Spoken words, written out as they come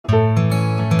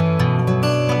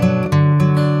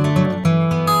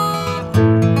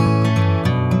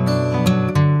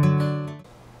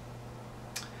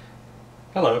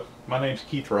name's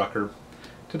Keith Rucker.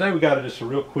 Today we got just a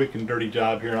real quick and dirty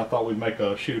job here, and I thought we'd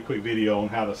shoot a quick video on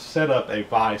how to set up a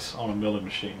vise on a milling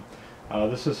machine.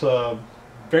 This is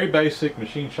very basic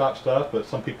machine shop stuff, but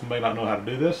some people may not know how to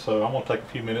do this, so I'm going to take a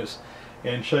few minutes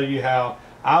and show you how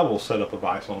I will set up a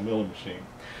vise on a milling machine.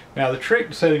 Now the trick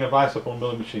to setting a vise up on a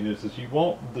milling machine is you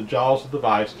want the jaws of the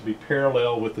vise to be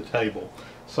parallel with the table,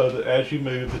 so that as you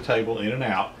move the table in and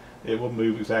out, it will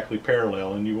move exactly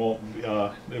parallel, and it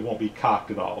won't be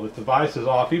cocked at all. If the vise is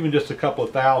off even just a couple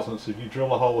of thousandths, if you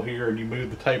drill a hole here and you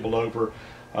move the table over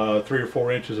 3 or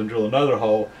 4 inches and drill another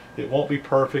hole, it won't be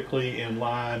perfectly in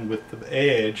line with the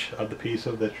edge of the piece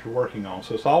that you're working on.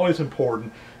 So it's always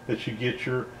important that you get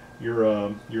your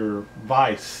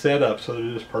vise set up so that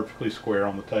it is perfectly square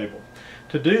on the table.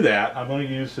 To do that, I'm going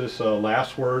to use this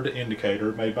Last Word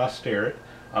Indicator made by Starrett.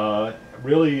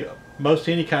 Really, most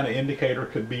any kind of indicator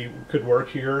could work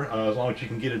here, as long as you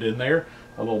can get it in there,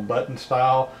 a little button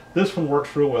style. This one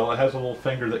works real well. It has a little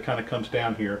finger that kind of comes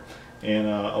down here and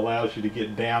allows you to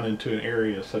get down into an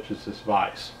area such as this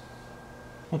vise.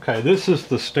 Okay, this is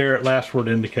the Starrett Last Word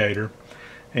Indicator,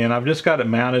 and I've just got it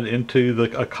mounted into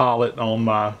a collet on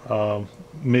my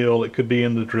mill. It could be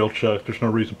in the drill chuck. There's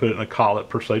no reason to put it in a collet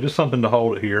per se, just something to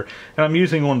hold it here. And I'm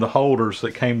using one of the holders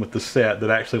that came with the set that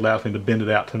actually allows me to bend it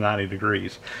out to 90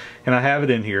 degrees. And I have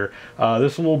it in here.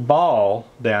 This little ball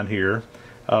down here,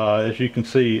 as you can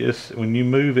see, when you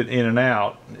move it in and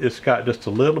out, it's got just a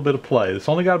little bit of play. It's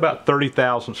only got about 30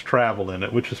 thousandths travel in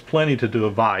it, which is plenty to do a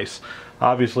vise.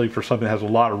 Obviously, for something that has a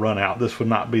lot of run out, this would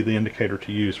not be the indicator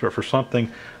to use, but for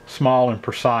something small and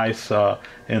precise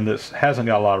and that hasn't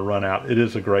got a lot of run out, it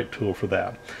is a great tool for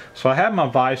that. So I have my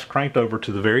vise cranked over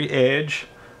to the very edge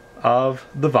of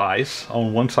the vise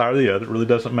on one side or the other. It really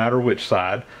doesn't matter which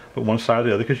side, but one side or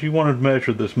the other, because you want to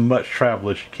measure as much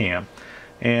travel as you can.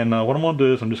 And what I'm going to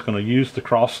do is I'm just going to use the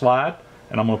cross slide,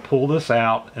 and I'm going to pull this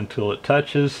out until it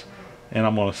touches, and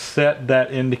I'm going to set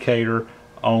that indicator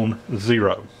on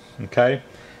 0. Okay,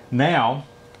 now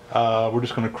we're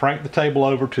just going to crank the table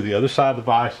over to the other side of the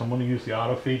vise. I'm going to use the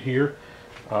auto feed here,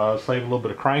 save a little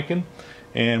bit of cranking,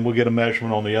 and we'll get a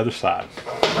measurement on the other side.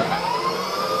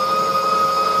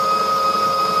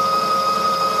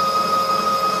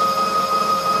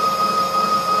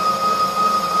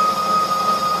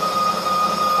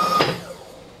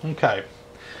 Okay,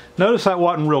 notice that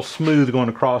wasn't real smooth going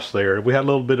across there. We had a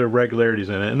little bit of irregularities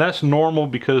in it, and that's normal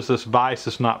because this vise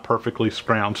is not perfectly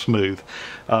ground smooth.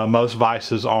 Most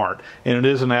vices aren't, and it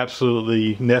isn't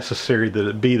absolutely necessary that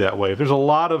it be that way. If there's a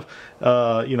lot of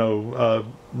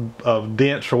of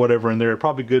dents or whatever in there, it's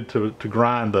probably good to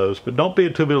grind those, but don't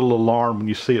be too bit of alarmed when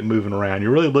you see it moving around.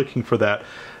 You're really looking for the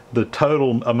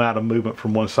total amount of movement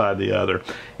from one side to the other.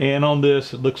 And on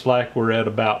this, it looks like we're at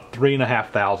about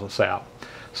 3.5 thousandths out.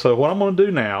 So what I'm going to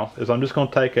do now is I'm just going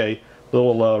to take a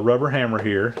little rubber hammer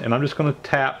here, and I'm just going to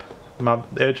tap my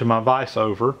edge of my vise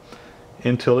over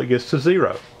until it gets to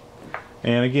 0.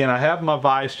 And again, I have my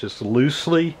vise just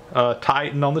loosely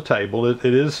tightened on the table. It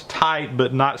is tight,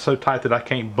 but not so tight that I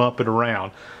can't bump it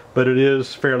around, but it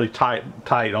is fairly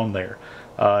tight on there.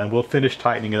 And we'll finish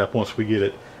tightening it up once we get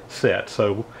it set.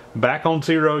 So back on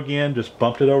 0 again, just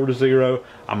bumped it over to 0.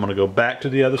 I'm going to go back to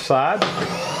the other side,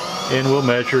 and we'll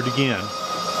measure it again.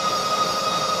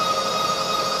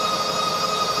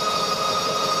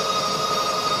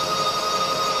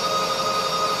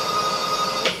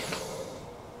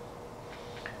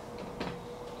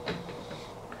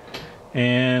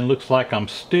 And looks like I'm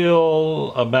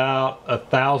still about 1.5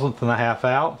 thousandths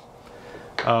out.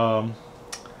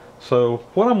 So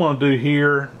what I'm going to do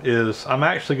here is I'm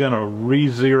actually going to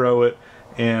re-zero it,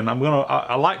 and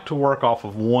I like to work off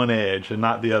of one edge and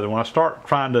not the other. When I start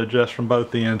trying to adjust from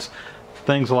both ends,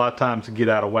 things a lot of times get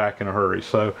out of whack in a hurry.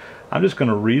 So I'm just going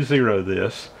to re-zero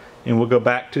this, and we'll go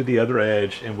back to the other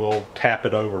edge and we'll tap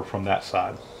it over from that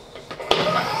side.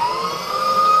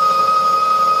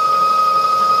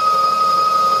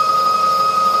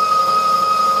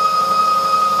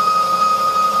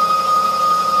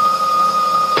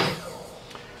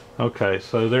 Okay,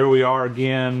 so there we are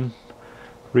again,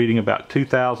 reading about 2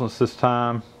 thousandths this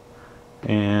time,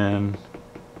 and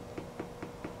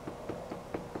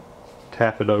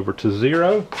tap it over to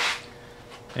 0,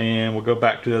 and we'll go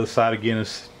back to the other side again and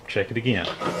check it again.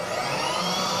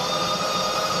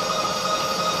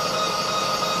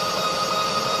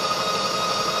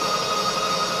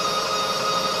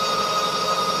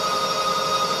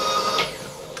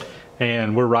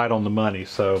 And we're right on the money.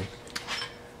 So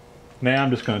now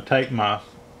I'm just going to take my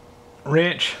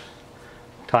wrench,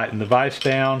 tighten the vise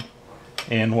down,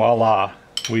 and voila,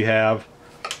 we have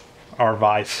our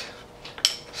vise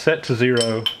set to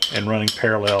 0 and running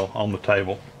parallel on the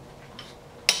table.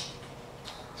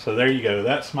 So there you go.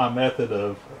 That's my method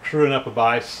of truing up a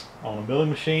vise on a milling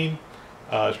machine.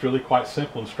 It's really quite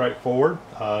simple and straightforward.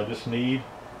 Just need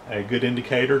a good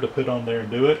indicator to put on there and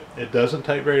do it. It doesn't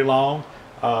take very long.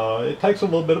 It takes a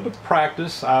little bit of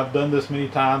practice. I've done this many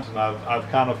times and I've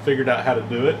kind of figured out how to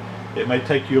do it. It may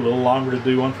take you a little longer to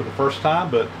do one for the first time,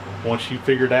 but once you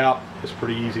figure it out, it's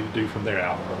pretty easy to do from there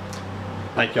out.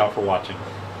 Thank y'all for watching.